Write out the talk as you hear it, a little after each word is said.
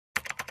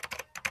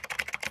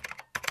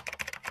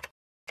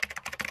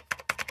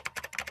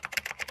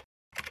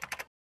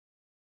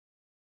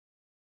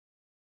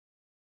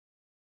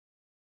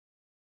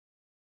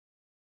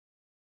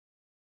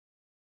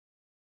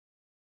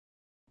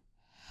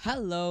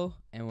Hello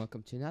and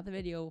welcome to another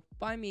video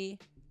by me,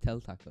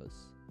 Tell Tacos.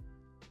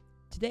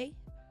 Today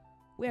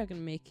we are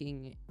gonna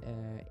making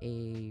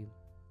a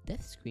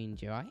death screen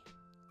GUI,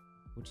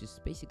 which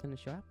is basically gonna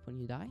show up when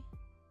you die.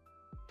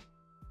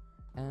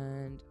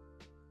 And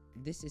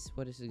this is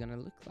what it's gonna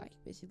look like.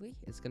 Basically,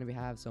 it's gonna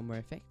have some more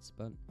effects,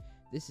 but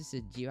this is a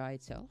GUI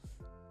itself.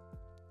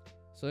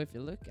 So if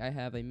you look, I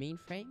have a main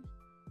frame,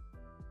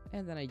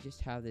 and then I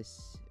just have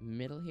this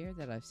middle here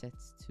that I've set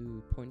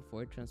to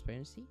 0.4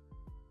 transparency.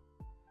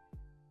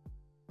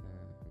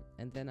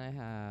 And then I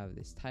have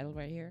this title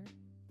right here,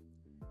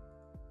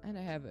 and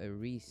I have a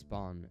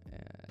respawn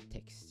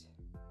text,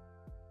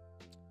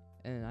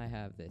 and I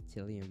have the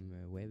Tilium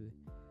web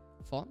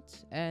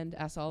font, and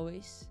as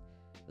always,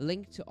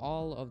 link to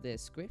all of the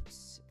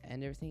scripts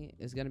and everything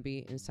is gonna be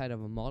inside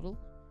of a model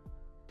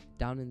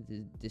down in the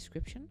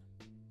description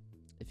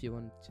if you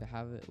want to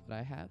have it, what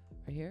I have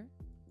right here.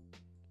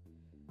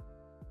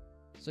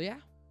 So yeah,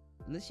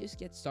 let's just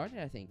get started.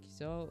 I think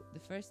so.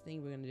 The first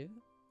thing we're gonna do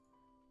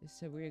is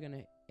we're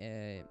gonna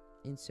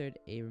insert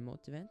a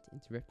remote event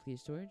into replicated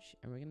storage,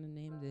 and we're gonna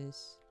name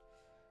this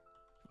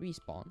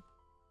respawn.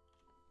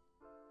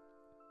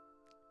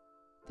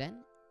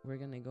 Then we're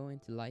gonna go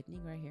into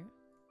lightning right here.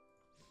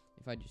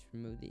 If I just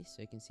remove these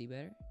so you can see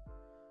better,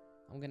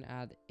 I'm gonna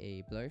add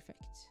a blur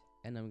effect,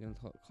 and I'm gonna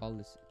call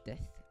this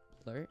death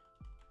blur.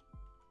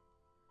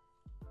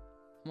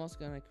 I'm also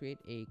gonna create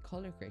a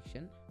color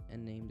correction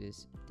and name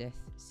this death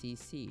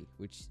CC,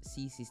 which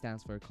CC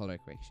stands for color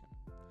correction.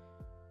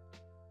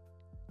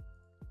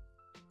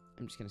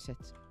 I'm just gonna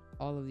set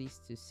all of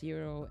these to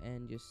 0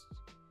 and just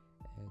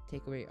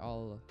take away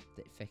all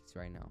the effects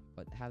right now,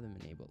 but have them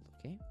enabled,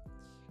 okay?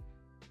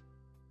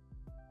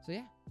 So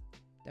yeah,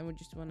 then we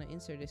just wanna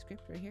insert a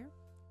script right here,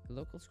 a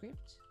local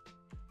script,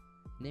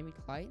 name it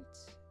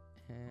client,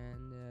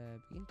 and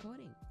begin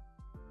coding.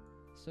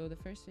 So the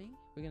first thing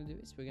we're gonna do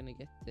is we're gonna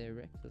get the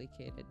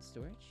replicated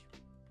storage.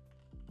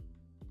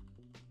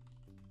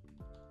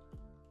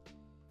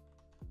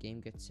 Game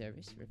get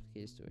service,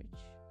 replicated storage.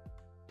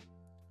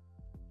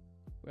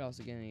 We're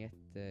also gonna get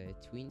the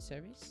tween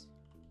service.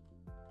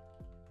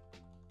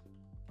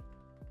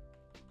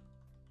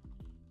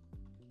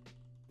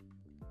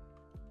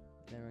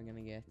 Then we're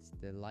gonna get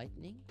the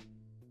lightning.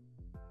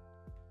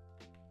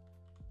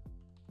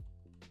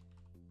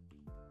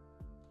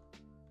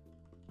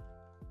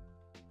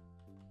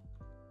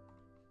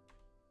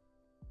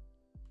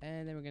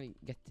 And then we're gonna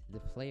get the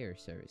player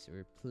service,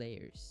 or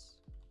players.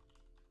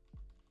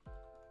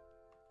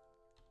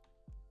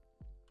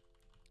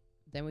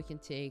 Then we can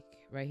take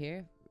right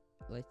here,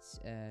 let's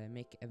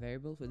make a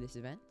variable for this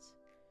event.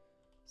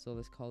 So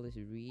let's call this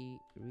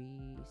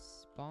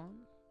respawn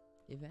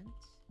event,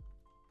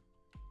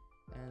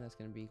 and that's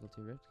gonna be equal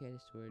to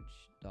replicated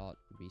storage dot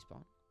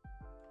respawn.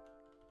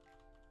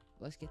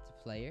 Let's get the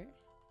players,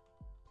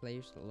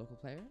 the local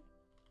player,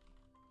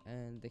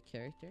 and the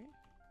character.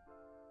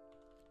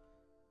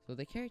 So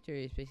the character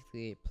is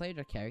basically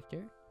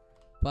player.character,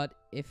 but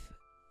if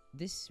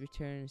this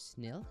returns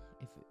nil,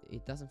 if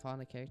it doesn't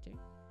find a character,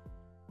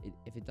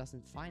 if it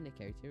doesn't find a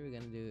character, we're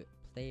gonna do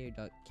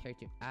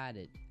player.character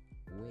added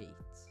wait,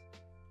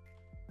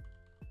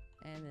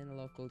 and then a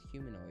local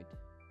humanoid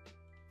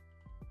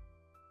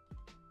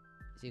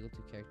is equal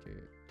to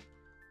character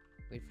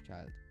wait for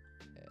child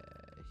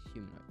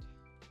humanoid.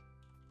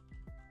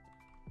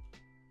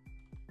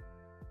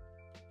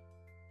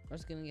 We're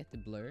just gonna get the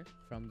blur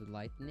from the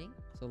lightning,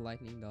 so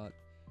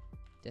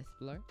lightning.death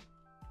blur,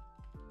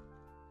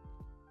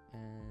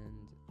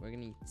 and we're gonna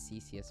need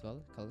CC as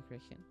well, color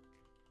correction.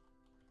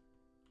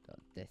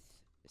 Death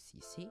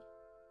CC.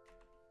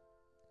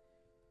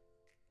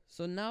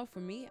 So now for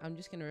me, I'm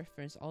just gonna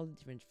reference all the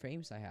different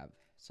frames I have.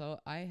 So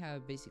I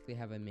basically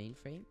have a main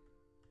frame.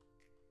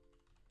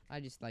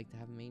 I just like to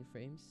have main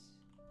frames,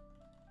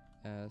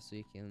 so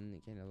you can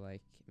kind of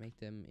like make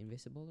them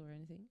invisible or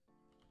anything.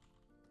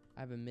 I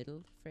have a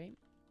middle frame,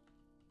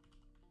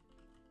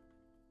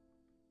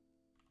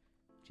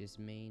 which is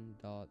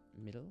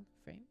main.middle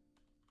frame.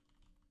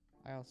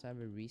 I also have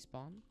a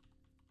respawn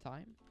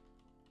time.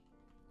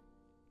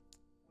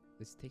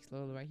 This takes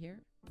load right here,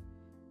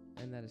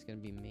 and that is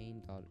going to be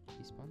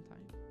main.respawn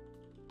time.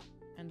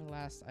 And the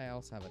last, I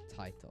also have a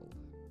title,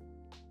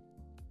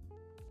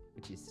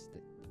 which is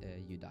the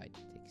you died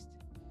text.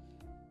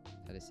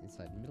 That is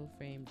inside middle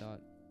frame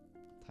dot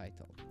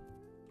title.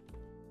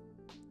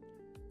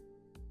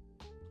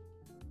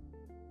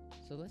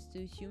 So let's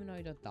do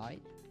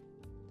humanoid.died.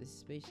 This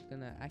is basically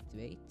gonna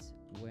activate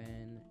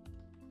when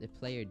the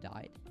player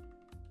died.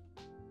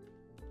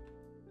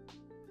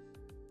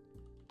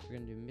 We're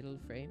gonna do middle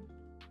frame.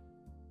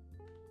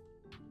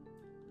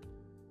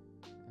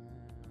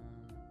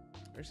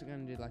 We're just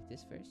gonna do it like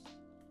this first.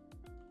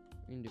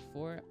 We're gonna do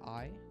for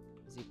I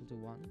is equal to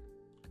 1,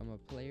 comma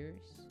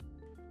players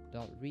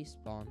dot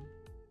respawn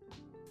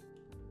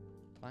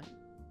time.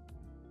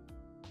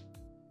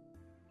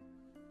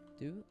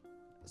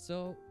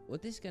 So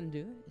what this is gonna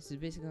do is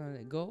it's basically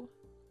gonna go.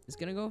 It's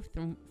gonna go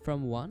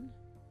from 1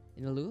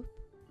 in a loop,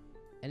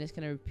 and it's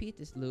gonna repeat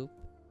this loop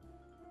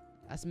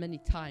as many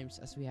times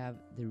as we have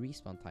the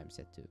respawn time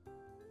set to.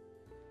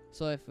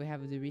 So if we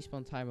have the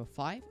respawn time of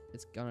 5,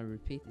 it's gonna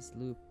repeat this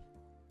loop.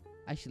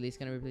 Actually, it's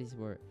gonna repeat this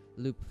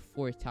loop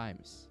 4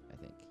 times, I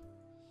think.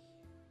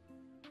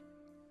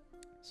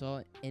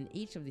 So in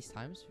each of these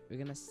times, we're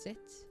gonna set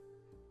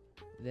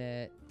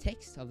the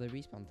text of the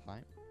respawn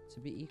time to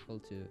be equal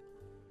to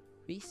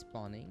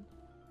respawning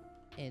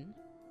in,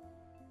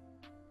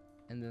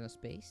 and then a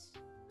space,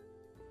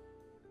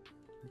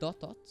 dot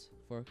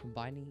for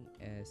combining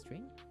a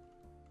string,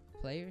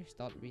 players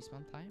dot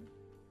respawn time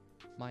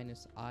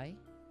minus I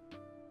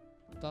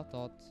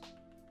dot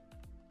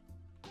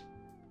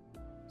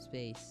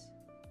space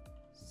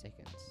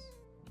seconds.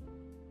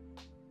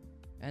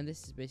 And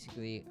this is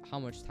basically how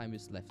much time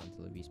is left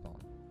until the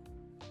respawn.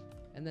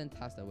 And then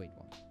task the wait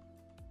one.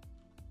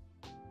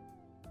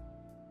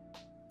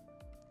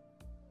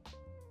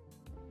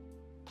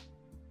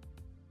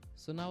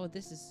 So now what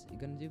this is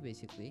gonna do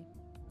basically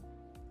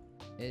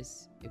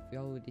is, if we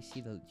already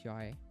see the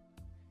GI,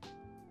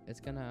 it's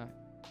gonna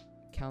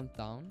count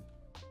down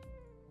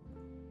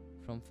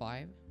from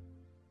 5 .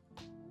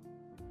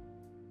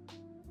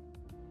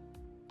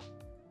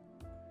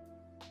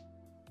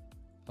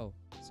 Oh,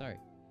 sorry.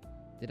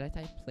 Did I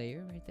type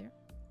player right there?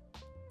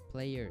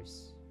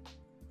 Players.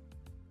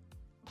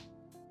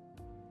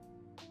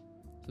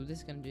 So what this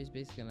is gonna do is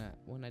basically gonna,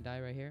 when I die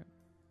right here,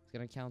 it's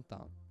gonna count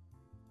down.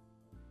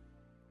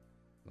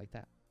 Like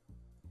that.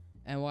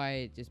 And why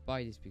I just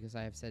buy this, because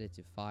I have set it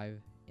to 5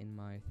 in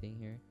my thing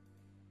here.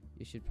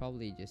 You should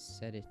probably just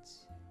set it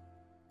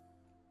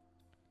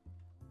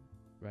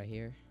right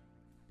here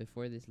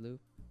before this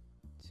loop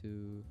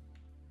to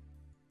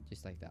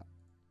just like that.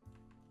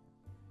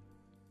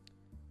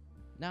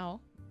 Now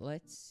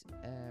let's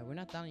we're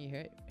not down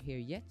here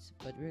yet,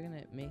 but we're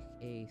gonna make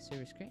a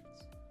server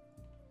script,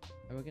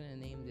 and we're gonna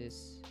name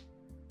this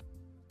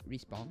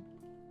respawn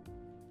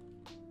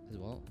as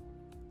well.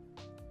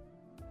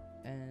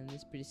 And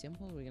it's pretty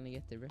simple. We're gonna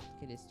get the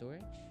replicated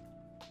storage,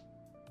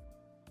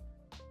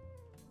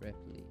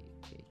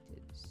 okay,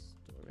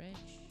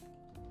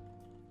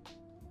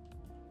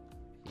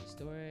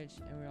 storage,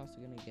 and we're also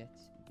gonna get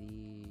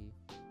the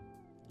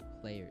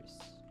players.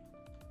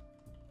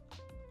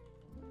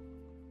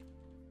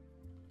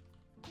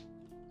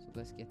 So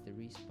let's get the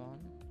respawn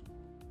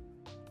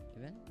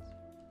event.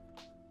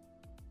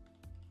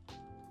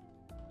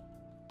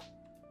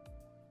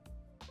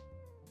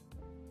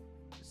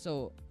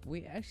 So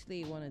we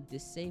actually want to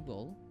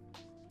disable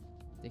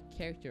the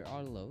character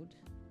autoload,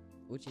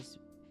 which is,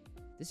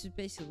 this is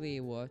basically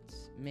what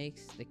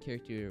makes the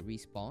character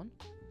respawn,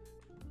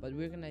 but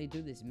we're gonna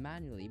do this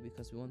manually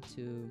because we want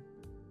to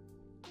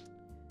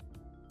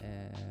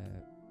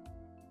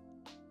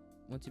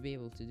be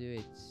able to do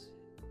it.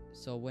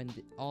 So when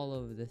all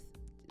of the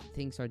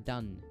things are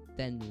done,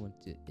 then we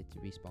want it to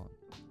respawn.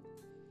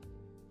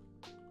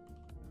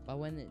 But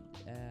when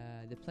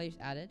the player's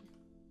added,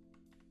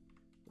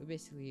 we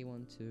basically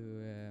want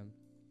to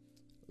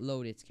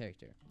load its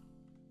character.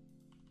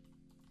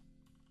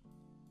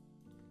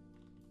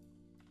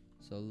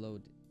 So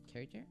load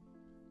character,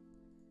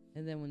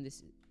 and then when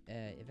this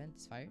event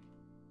is fired,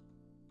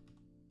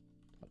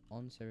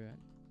 on server event,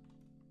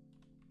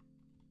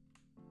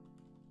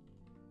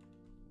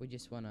 we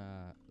just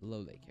wanna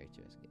load the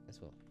character as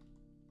well,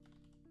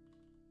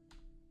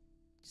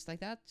 just like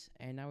that.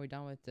 And now we're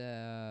done with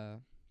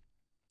the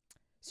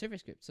server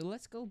script. So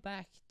let's go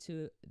back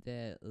to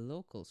the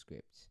local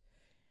script,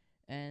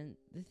 and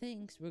the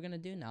things we're gonna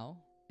do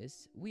now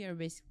is we are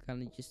basically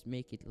gonna just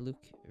make it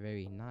look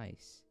very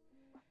nice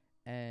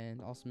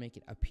and also make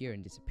it appear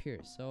and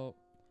disappear. So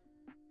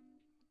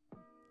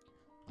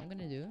I'm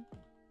gonna do,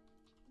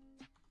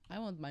 I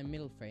want my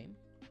middle frame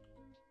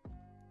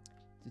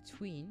to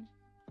tween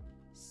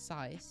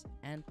size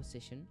and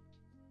position.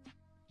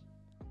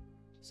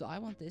 So I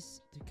want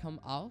this to come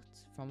out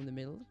from the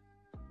middle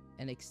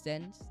and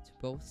extend to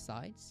both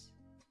sides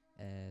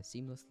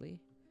seamlessly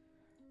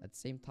at the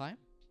same time.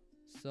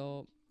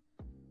 So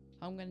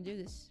how I'm gonna do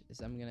this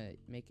is I'm gonna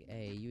make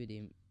a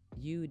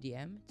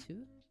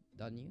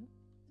udm2.new,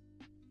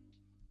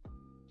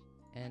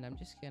 and I'm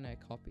just gonna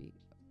copy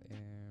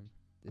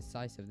the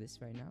size of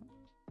this right now.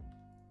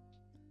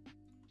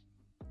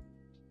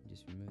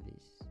 Just remove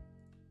these.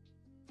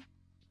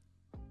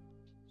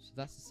 So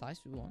that's the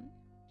size we want,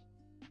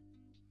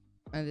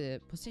 and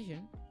the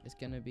position is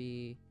gonna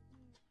be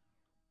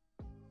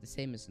the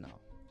same as now.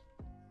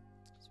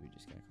 So we're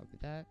just gonna copy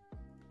that,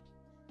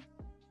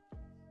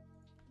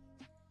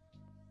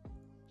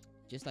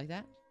 just like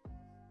that.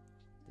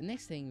 The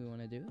next thing we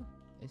want to do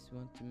is we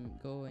want to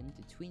go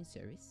into tween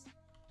service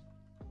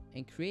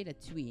and create a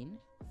tween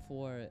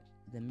for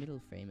the middle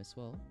frame as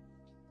well.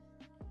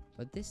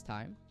 But this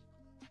time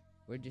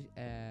we're just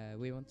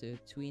we want to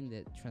tween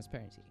the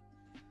transparency.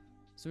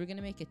 So we're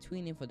gonna make a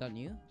tween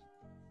info.new.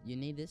 You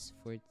need this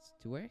for it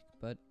to work,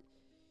 but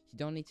you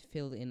don't need to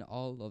fill in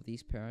all of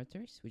these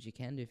parameters, which you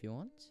can do if you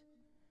want.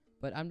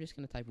 But I'm just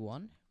gonna type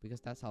 1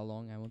 because that's how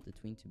long I want the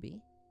tween to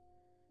be.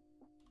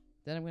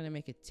 Then I'm gonna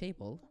make a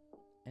table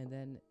and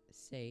then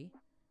say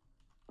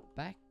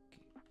back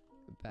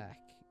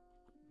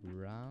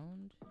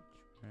background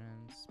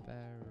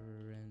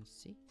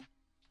transparency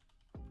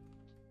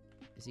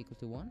is equal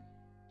to 1.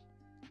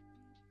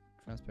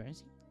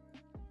 Transparency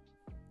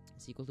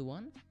is equal to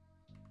 1.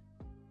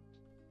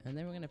 And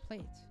then we're gonna play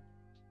it.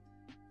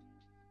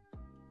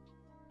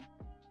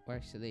 Or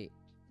actually,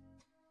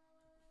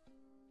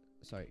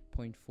 sorry,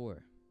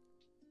 0.4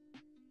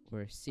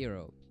 or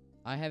 0.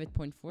 I have it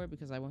 0.4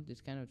 because I want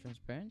this kind of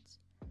transparent.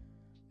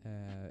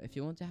 If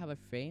you want to have a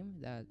frame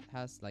that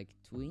has like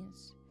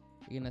tweens,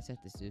 you're gonna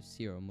set this to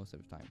 0 most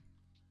of the time.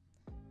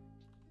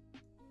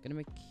 Gonna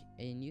make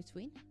a new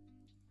tween,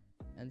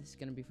 and this is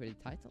gonna be for the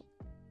title.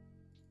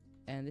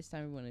 And this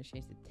time we want to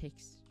change the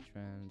text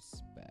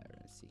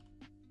transparency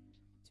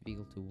to be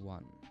equal to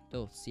 1.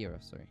 Oh, 0,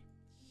 sorry.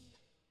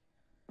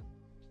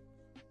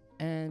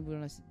 And we're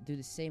gonna do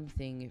the same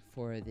thing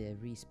for the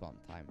respawn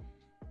time.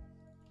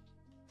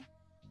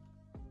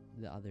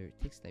 The other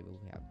text label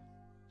we have.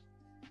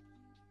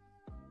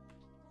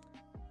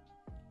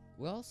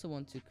 We also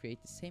want to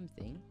create the same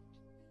thing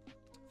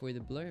for the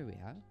blur we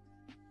have.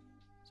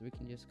 So we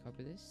can just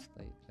copy this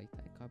like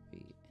that,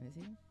 copy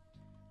anything.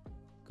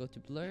 Go to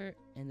blur,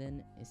 and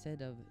then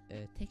instead of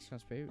text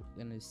transfer,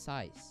 we're gonna do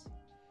size.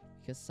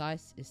 Because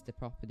size is the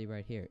property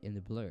right here in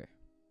the blur.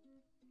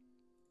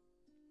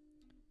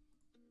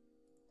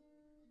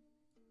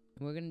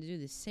 And we're gonna do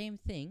the same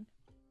thing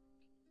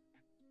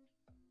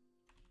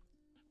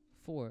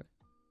for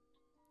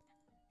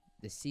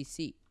the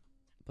CC.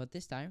 But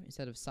this time,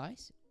 instead of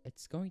size,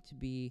 it's going to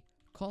be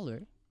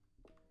color.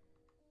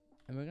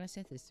 And we're gonna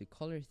set this to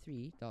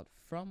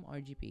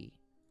color3.fromRGB.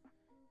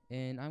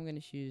 And I'm gonna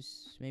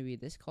choose maybe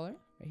this color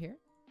right here.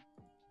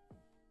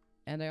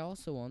 And I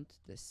also want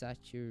the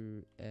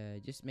satur,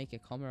 just make a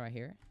comma right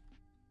here.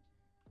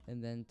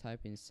 And then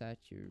type in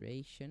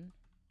saturation.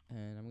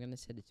 And I'm gonna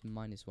set it to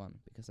 -1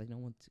 because I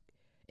don't want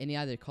any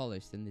other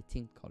colors than the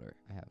tint color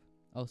I have.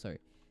 Oh, sorry,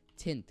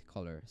 tint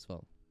color as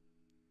well.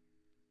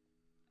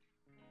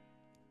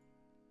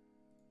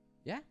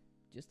 Yeah,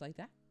 just like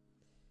that.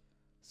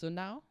 So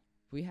now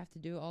we have to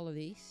do all of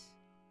these,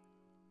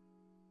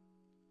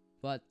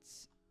 but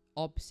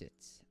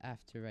opposites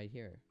after right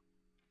here.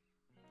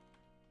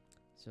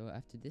 So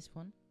after this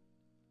one,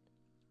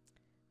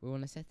 we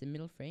want to set the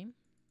middle frame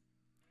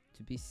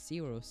to be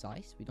 0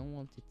 size. We don't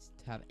want it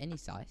to have any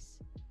size.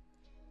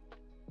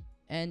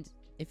 And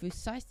if we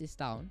size this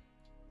down,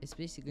 it's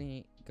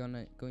basically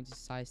going to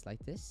size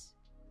like this.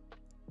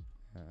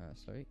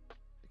 Sorry,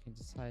 going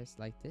to size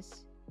like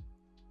this.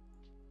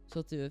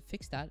 So to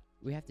fix that,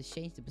 we have to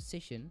change the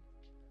position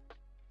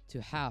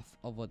to half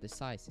of what the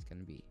size is going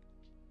to be,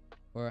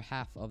 or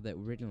half of the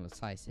original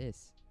size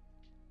is.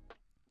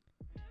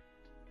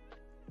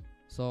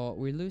 So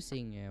we're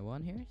losing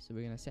 1 here, so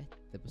we're going to set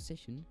the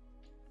position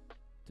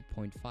to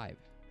 0.5.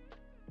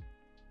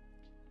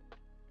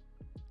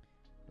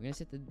 We're going to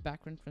set the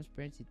background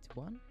transparency to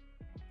 1.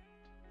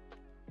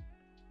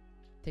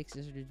 Text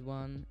texture to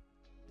 1.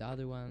 The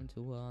other one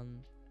to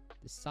 1.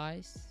 The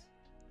size.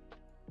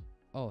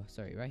 Oh,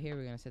 sorry. Right here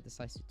we're going to set the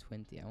size to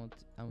 20. I want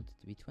it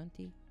to be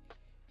 20.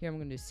 Here I'm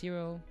going to do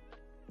 0.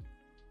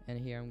 And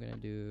here I'm going to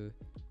do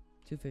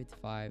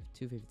 255,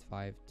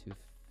 255,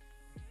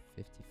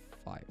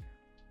 255.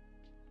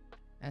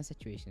 And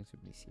saturation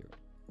should be 0.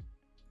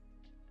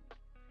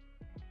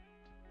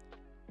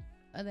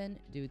 And then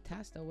do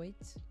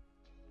task.wait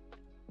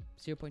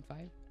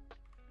 0.5.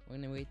 We're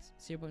gonna wait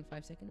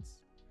 0.5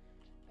 seconds,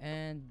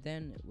 and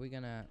then we're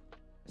gonna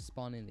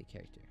spawn in the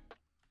character.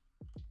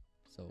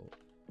 So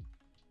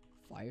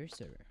fire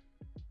server.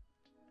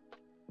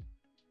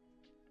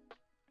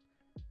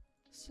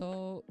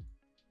 So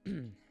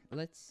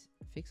let's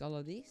fix all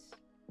of these.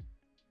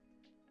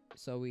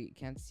 So we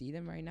can't see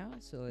them right now.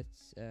 So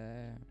let's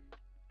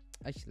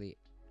actually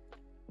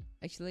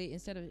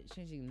instead of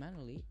changing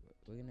manually,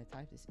 we're gonna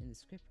type this in the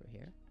script right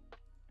here.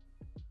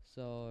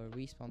 So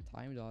respawn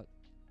time dot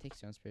text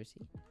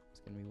transparency is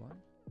gonna be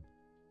 1.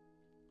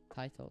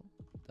 Title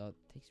dot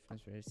text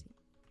transparency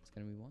is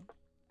gonna be 1.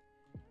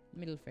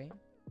 Middle frame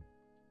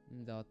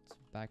dot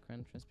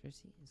background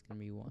transparency is gonna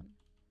be 1.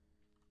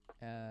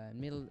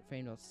 Middle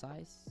frame dot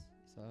size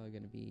is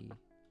gonna be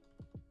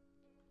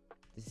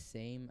the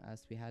same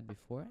as we had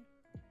before,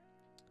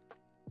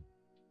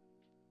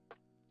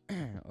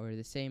 or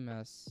the same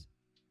as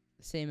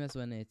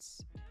when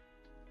it's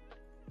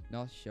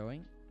not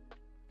showing,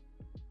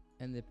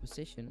 and the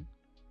position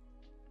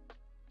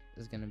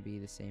is gonna be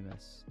the same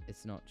as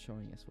it's not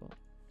showing as well,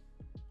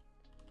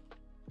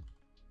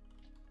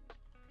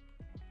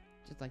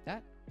 just like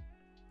that.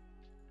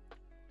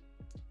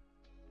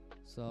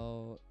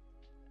 So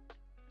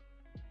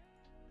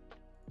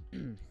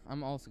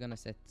I'm also gonna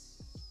set,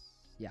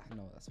 yeah,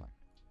 no, that's fine.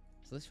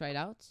 So let's try it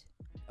out.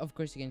 Of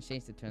course you can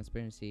change the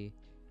transparency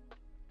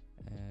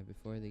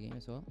before the game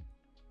as well.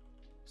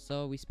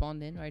 So we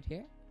spawned in right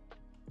here.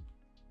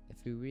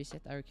 If we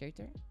reset our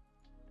character,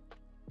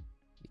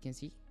 you can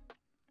see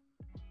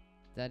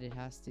that it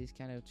has this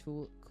kind of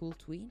cool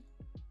tween.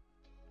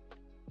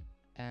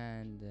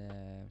 And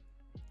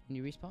when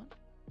you respawn,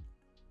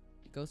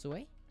 it goes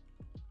away.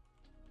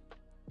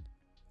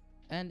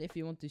 And if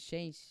you want to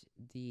change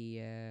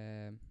the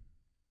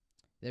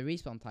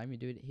respawn time, you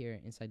do it here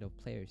inside of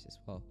players as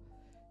well.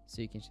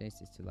 So you can change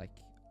this to like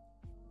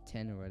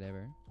 10 or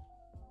whatever.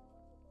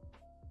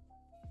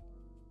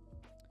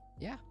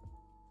 Yeah.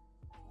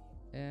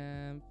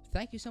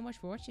 Thank you so much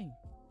for watching.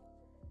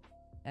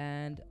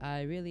 And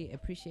I really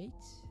appreciate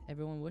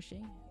everyone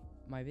watching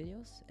my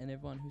videos and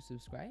everyone who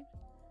subscribed.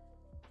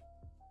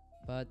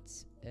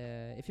 But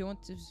if you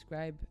want to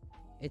subscribe,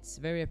 it's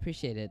very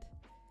appreciated.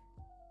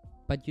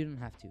 But you don't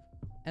have to.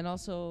 And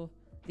also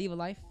leave a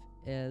like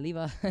if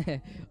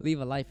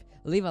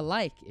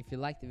you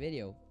like the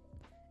video,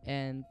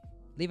 and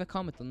leave a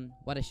comment on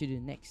what I should do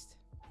next.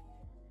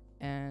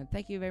 And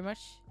thank you very much,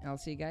 and I'll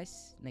see you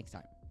guys next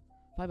time.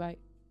 Bye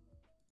bye.